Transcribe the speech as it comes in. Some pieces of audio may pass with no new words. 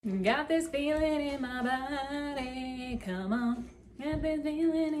Got this feeling in my body, come on. Got this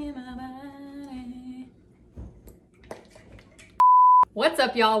feeling in my body. What's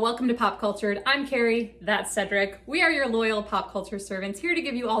up, y'all? Welcome to Pop Cultured. I'm Carrie, that's Cedric. We are your loyal pop culture servants, here to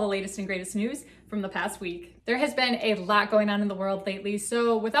give you all the latest and greatest news from the past week. There has been a lot going on in the world lately,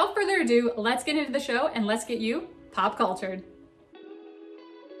 so without further ado, let's get into the show and let's get you pop cultured.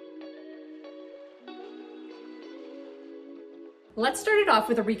 Let's start it off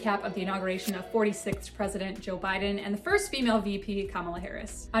with a recap of the inauguration of 46th President Joe Biden and the first female VP, Kamala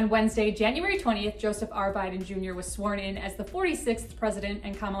Harris. On Wednesday, January 20th, Joseph R. Biden Jr. was sworn in as the 46th President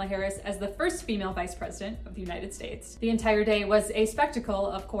and Kamala Harris as the first female Vice President of the United States. The entire day was a spectacle,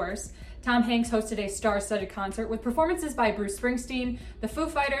 of course. Tom Hanks hosted a star-studded concert with performances by Bruce Springsteen, the Foo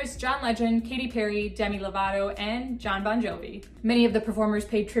Fighters, John Legend, Katy Perry, Demi Lovato, and Jon Bon Jovi. Many of the performers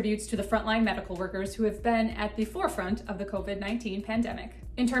paid tributes to the frontline medical workers who have been at the forefront of the COVID-19 pandemic.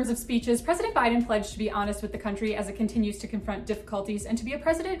 In terms of speeches, President Biden pledged to be honest with the country as it continues to confront difficulties and to be a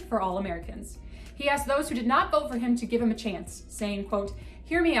president for all Americans. He asked those who did not vote for him to give him a chance, saying, quote,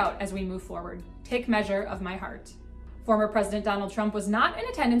 "Hear me out as we move forward. Take measure of my heart." Former President Donald Trump was not in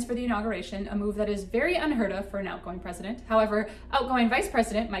attendance for the inauguration, a move that is very unheard of for an outgoing president. However, outgoing Vice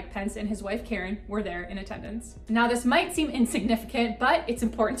President Mike Pence and his wife Karen were there in attendance. Now, this might seem insignificant, but it's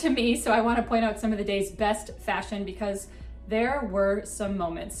important to me, so I want to point out some of the day's best fashion because there were some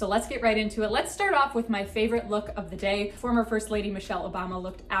moments. So let's get right into it. Let's start off with my favorite look of the day. Former First Lady Michelle Obama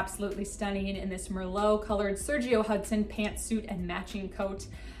looked absolutely stunning in this Merlot colored Sergio Hudson pantsuit and matching coat.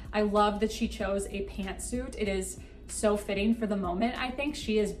 I love that she chose a pantsuit. It is so fitting for the moment. I think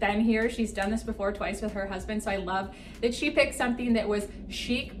she has been here. She's done this before twice with her husband. So I love that she picked something that was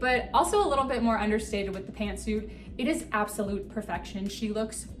chic, but also a little bit more understated with the pantsuit. It is absolute perfection. She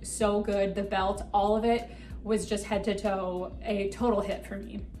looks so good. The belt, all of it was just head to toe a total hit for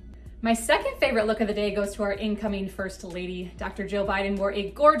me. My second favorite look of the day goes to our incoming First Lady. Dr. Jill Biden wore a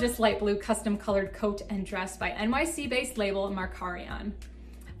gorgeous light blue custom colored coat and dress by NYC-based label Marcarion.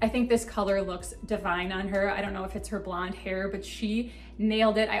 I think this color looks divine on her. I don't know if it's her blonde hair, but she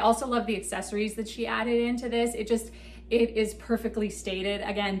nailed it. I also love the accessories that she added into this. It is perfectly stated.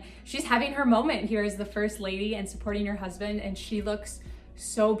 Again, she's having her moment here as the First Lady and supporting her husband, and she looks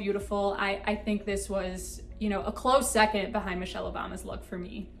so beautiful. I think this was, a close second behind Michelle Obama's look for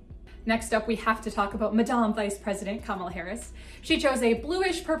me. Next up, we have to talk about Madame Vice President Kamala Harris. She chose a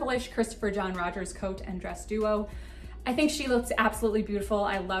bluish, purplish Christopher John Rogers coat and dress duo. I think she looks absolutely beautiful.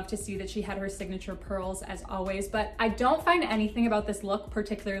 I love to see that she had her signature pearls as always, but I don't find anything about this look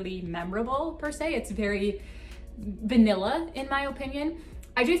particularly memorable per se. It's very vanilla in my opinion.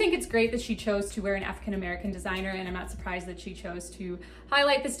 I do think it's great that she chose to wear an African-American designer, and I'm not surprised that she chose to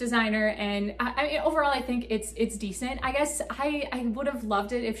highlight this designer. And overall, I think it's decent. I guess I would have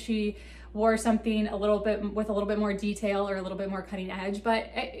loved it if she wore something with a little bit more detail or a little bit more cutting edge,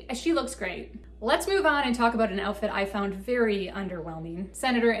 but she looks great. Let's move on and talk about an outfit I found very underwhelming.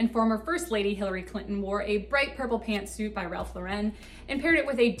 Senator and former First Lady Hillary Clinton wore a bright purple pantsuit by Ralph Lauren and paired it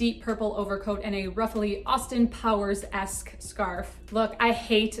with a deep purple overcoat and a ruffly Austin Powers-esque scarf. Look, I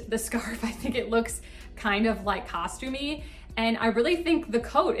hate the scarf. I think it looks kind of like costumey. And I really think the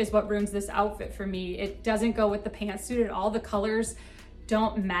coat is what ruins this outfit for me. It doesn't go with the pantsuit at all. The colors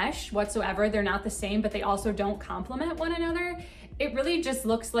don't mesh whatsoever. They're not the same, but they also don't complement one another. It really just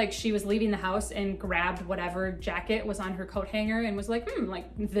looks like she was leaving the house and grabbed whatever jacket was on her coat hanger and was like,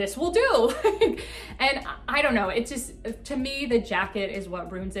 this will do. And I don't know, it just, to me, the jacket is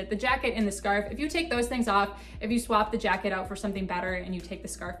what ruins it. The jacket and the scarf, if you take those things off, if you swap the jacket out for something better and you take the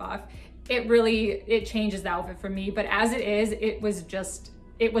scarf off, it changes the outfit for me. But as it is, it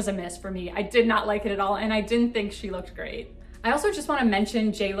was a miss for me. I did not like it at all, and I didn't think she looked great. I also just want to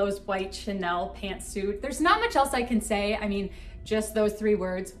mention JLo's white Chanel pantsuit. There's not much else I can say. I mean, just those three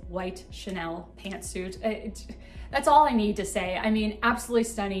words, white Chanel pantsuit. That's all I need to say. I mean, absolutely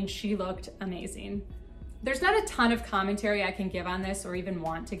stunning. She looked amazing. There's not a ton of commentary I can give on this or even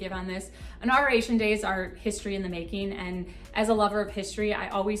want to give on this. Inauguration days are history in the making, and as a lover of history, I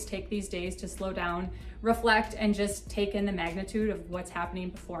always take these days to slow down, reflect, and just take in the magnitude of what's happening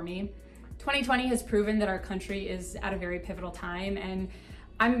before me. 2020 has proven that our country is at a very pivotal time, and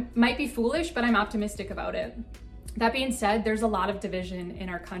I might be foolish, but I'm optimistic about it. That being said, there's a lot of division in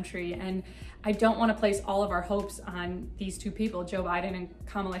our country, and I don't want to place all of our hopes on these two people, Joe Biden and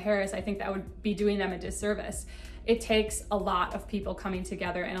Kamala Harris. I think that would be doing them a disservice. It takes a lot of people coming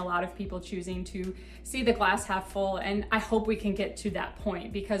together and a lot of people choosing to see the glass half full, and I hope we can get to that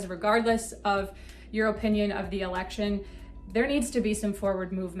point, because regardless of your opinion of the election, There needs to be some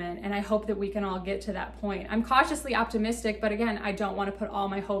forward movement, and I hope that we can all get to that point. I'm cautiously optimistic, but again, I don't want to put all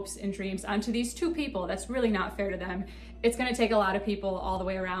my hopes and dreams onto these two people. That's really not fair to them. It's going to take a lot of people all the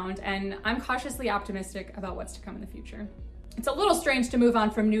way around, and I'm cautiously optimistic about what's to come in the future. It's a little strange to move on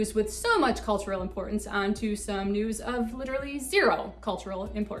from news with so much cultural importance onto some news of literally zero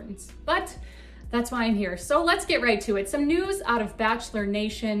cultural importance. But that's why I'm here. So let's get right to it. Some news out of Bachelor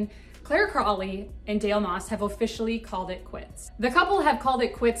Nation. Clare Crawley and Dale Moss have officially called it quits. The couple have called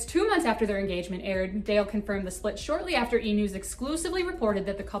it quits 2 months after their engagement aired. Dale confirmed the split shortly after E! News exclusively reported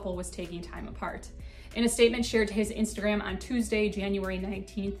that the couple was taking time apart. In a statement shared to his Instagram on Tuesday, January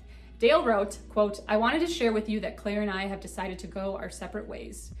 19th, Dale wrote, quote, "I wanted to share with you that Clare and I have decided to go our separate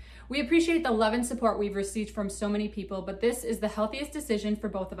ways. We appreciate the love and support we've received from so many people, but this is the healthiest decision for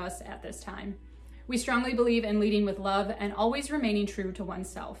both of us at this time. We strongly believe in leading with love and always remaining true to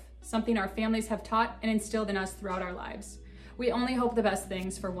oneself, something our families have taught and instilled in us throughout our lives. We only hope the best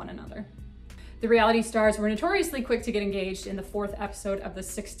things for one another." The reality stars were notoriously quick to get engaged in the 4th episode of the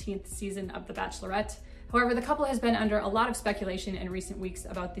 16th season of The Bachelorette. However, the couple has been under a lot of speculation in recent weeks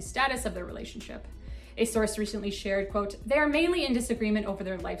about the status of their relationship. A source recently shared, quote, "They are mainly in disagreement over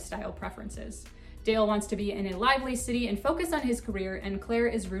their lifestyle preferences. Dale wants to be in a lively city and focus on his career, and Clare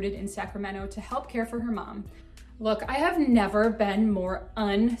is rooted in Sacramento to help care for her mom." Look, I have never been more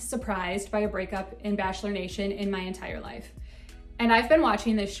unsurprised by a breakup in Bachelor Nation in my entire life. And I've been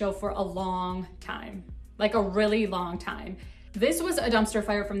watching this show for a long time, like a really long time. This was a dumpster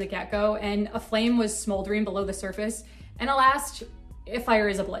fire from the get-go, and a flame was smoldering below the surface, and alas, a fire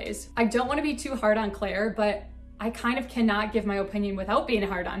is ablaze. I don't want to be too hard on Clare, but I kind of cannot give my opinion without being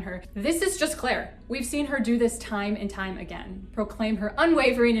hard on her. This is just Clare. We've seen her do this time and time again, proclaim her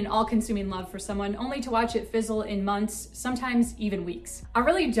unwavering and all-consuming love for someone only to watch it fizzle in months, sometimes even weeks. I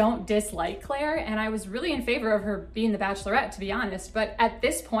really don't dislike Clare, and I was really in favor of her being the Bachelorette, to be honest, but at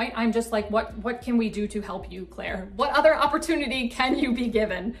this point, I'm just like, what can we do to help you, Clare? What other opportunity can you be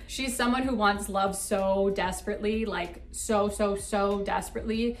given? She's someone who wants love so desperately, like so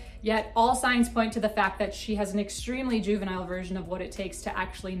desperately, yet all signs point to the fact that she has an extremely juvenile version of what it takes to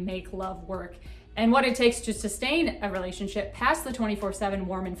actually make love work and what it takes to sustain a relationship past the 24/7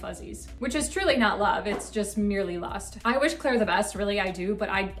 warm and fuzzies, which is truly not love, it's just merely lust. I wish Clare the best, really I do, but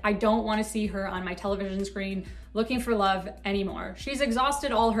I don't want to see her on my television screen looking for love anymore. She's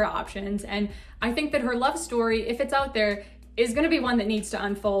exhausted all her options, and I think that her love story, if it's out there, is going to be one that needs to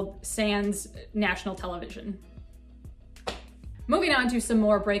unfold sans national television. Moving on to some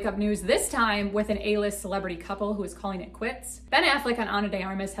more breakup news, this time with an A-list celebrity couple who is calling it quits. Ben Affleck and Ana de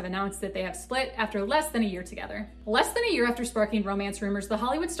Armas have announced that they have split after less than a year together. Less than a year after sparking romance rumors, the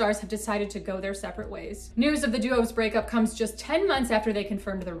Hollywood stars have decided to go their separate ways. News of the duo's breakup comes just 10 months after they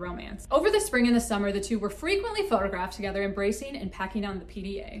confirmed their romance. Over the spring and the summer, the two were frequently photographed together embracing and packing on the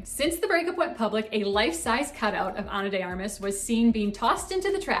PDA. Since the breakup went public, a life-size cutout of Ana de Armas was seen being tossed into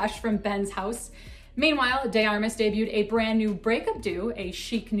the trash from Ben's house. Meanwhile, De Armas debuted a brand new breakup do, a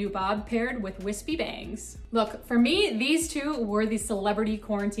chic new bob paired with wispy bangs. Look, for me, these two were the celebrity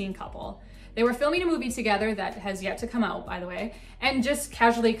quarantine couple. They were filming a movie together that has yet to come out, by the way, and just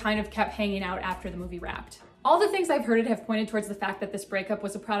casually kind of kept hanging out after the movie wrapped. All the things I've heard have pointed towards the fact that this breakup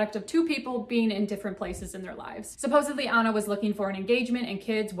was a product of two people being in different places in their lives. Supposedly, Ana was looking for an engagement and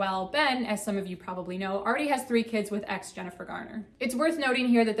kids, while Ben, as some of you probably know, already has 3 kids with ex Jennifer Garner. It's worth noting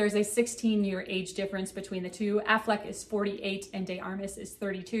here that there's a 16-year age difference between the two. Affleck is 48 and De Armas is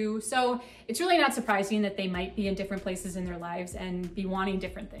 32, so it's really not surprising that they might be in different places in their lives and be wanting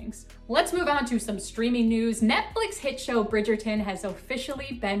different things. Let's move on to some streaming news. Netflix hit show Bridgerton has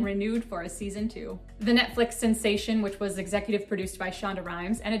officially been renewed for a season 2. The Netflix sensation, which was executive produced by Shonda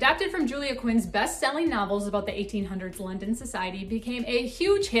Rhimes and adapted from Julia Quinn's best-selling novels about the 1800s London society, became a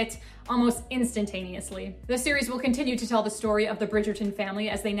huge hit almost instantaneously. The series will continue to tell the story of the Bridgerton family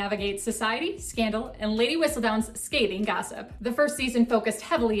as they navigate society, scandal, and Lady Whistledown's scathing gossip. The first season focused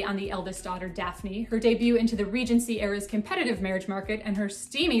heavily on the eldest daughter, Daphne, her debut into the Regency era's competitive marriage market, and her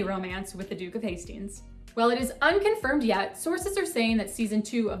steamy romance with the Duke of Hastings. While it is unconfirmed yet, sources are saying that season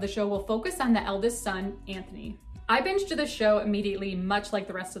 2 of the show will focus on the eldest son, Anthony. I binged the show immediately, much like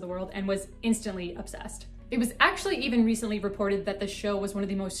the rest of the world, and was instantly obsessed. It was actually even recently reported that the show was one of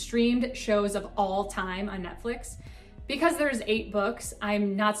the most streamed shows of all time on Netflix. Because there's 8 books,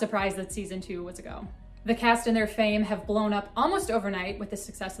 I'm not surprised that season 2 was a go. The cast and their fame have blown up almost overnight with the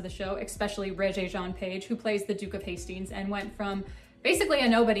success of the show, especially Regé-Jean Page, who plays the Duke of Hastings and went from basically a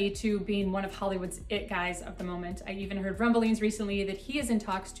nobody to being one of Hollywood's it guys of the moment. I even heard rumblings recently that he is in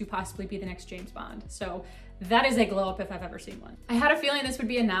talks to possibly be the next James Bond. So that is a glow up if I've ever seen one. I had a feeling this would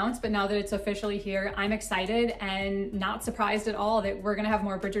be announced, but now that it's officially here, I'm excited and not surprised at all that we're gonna have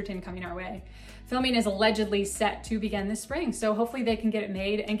more Bridgerton coming our way. Filming is allegedly set to begin this spring, so hopefully they can get it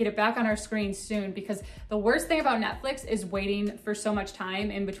made and get it back on our screens soon, because the worst thing about Netflix is waiting for so much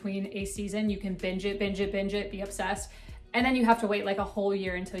time in between a season. You can binge it, be obsessed, and then you have to wait like a whole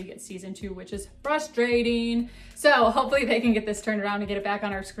year until you get season 2, which is frustrating. So hopefully they can get this turned around and get it back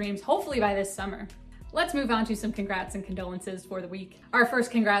on our screens, hopefully by this summer. Let's move on to some congrats and condolences for the week. Our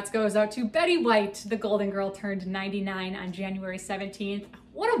first congrats goes out to Betty White. The Golden Girl turned 99 on January 17th.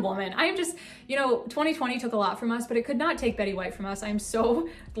 What a woman. I am just, 2020 took a lot from us, but it could not take Betty White from us. I'm so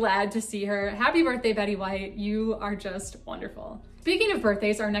glad to see her. Happy birthday, Betty White. You are just wonderful. Speaking of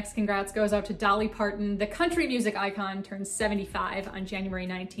birthdays, our next congrats goes out to Dolly Parton. The country music icon turns 75 on January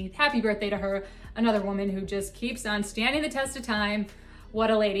 19th. Happy birthday to her. Another woman who just keeps on standing the test of time.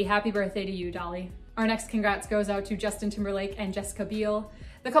 What a lady. Happy birthday to you, Dolly. Our next congrats goes out to Justin Timberlake and Jessica Biel.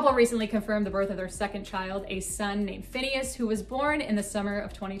 The couple recently confirmed the birth of their second child, a son named Phineas, who was born in the summer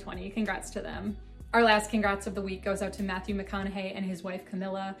of 2020. Congrats to them. Our last congrats of the week goes out to Matthew McConaughey and his wife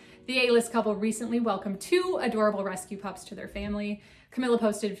Camilla. The A-list couple recently welcomed 2 adorable rescue pups to their family. Camilla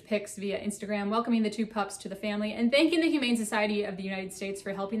posted pics via Instagram welcoming the 2 pups to the family and thanking the Humane Society of the United States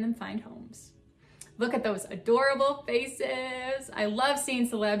for helping them find homes. Look at those adorable faces. I love seeing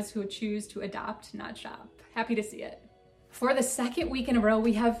celebs who choose to adopt, not shop. Happy to see it. For the second week in a row,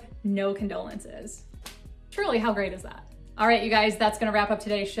 we have no condolences. Truly, how great is that? All right, you guys, that's gonna wrap up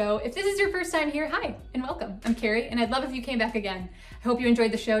today's show. If this is your first time here, hi and welcome. I'm Carrie, and I'd love if you came back again. I hope you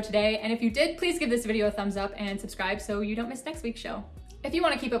enjoyed the show today, and if you did, please give this video a thumbs up and subscribe so you don't miss next week's show. If you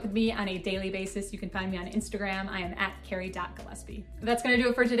want to keep up with me on a daily basis, you can find me on Instagram. I am at Carrie.Gillespie. That's gonna do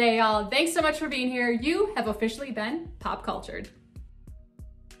it for today, y'all. Thanks so much for being here. You have officially been pop cultured.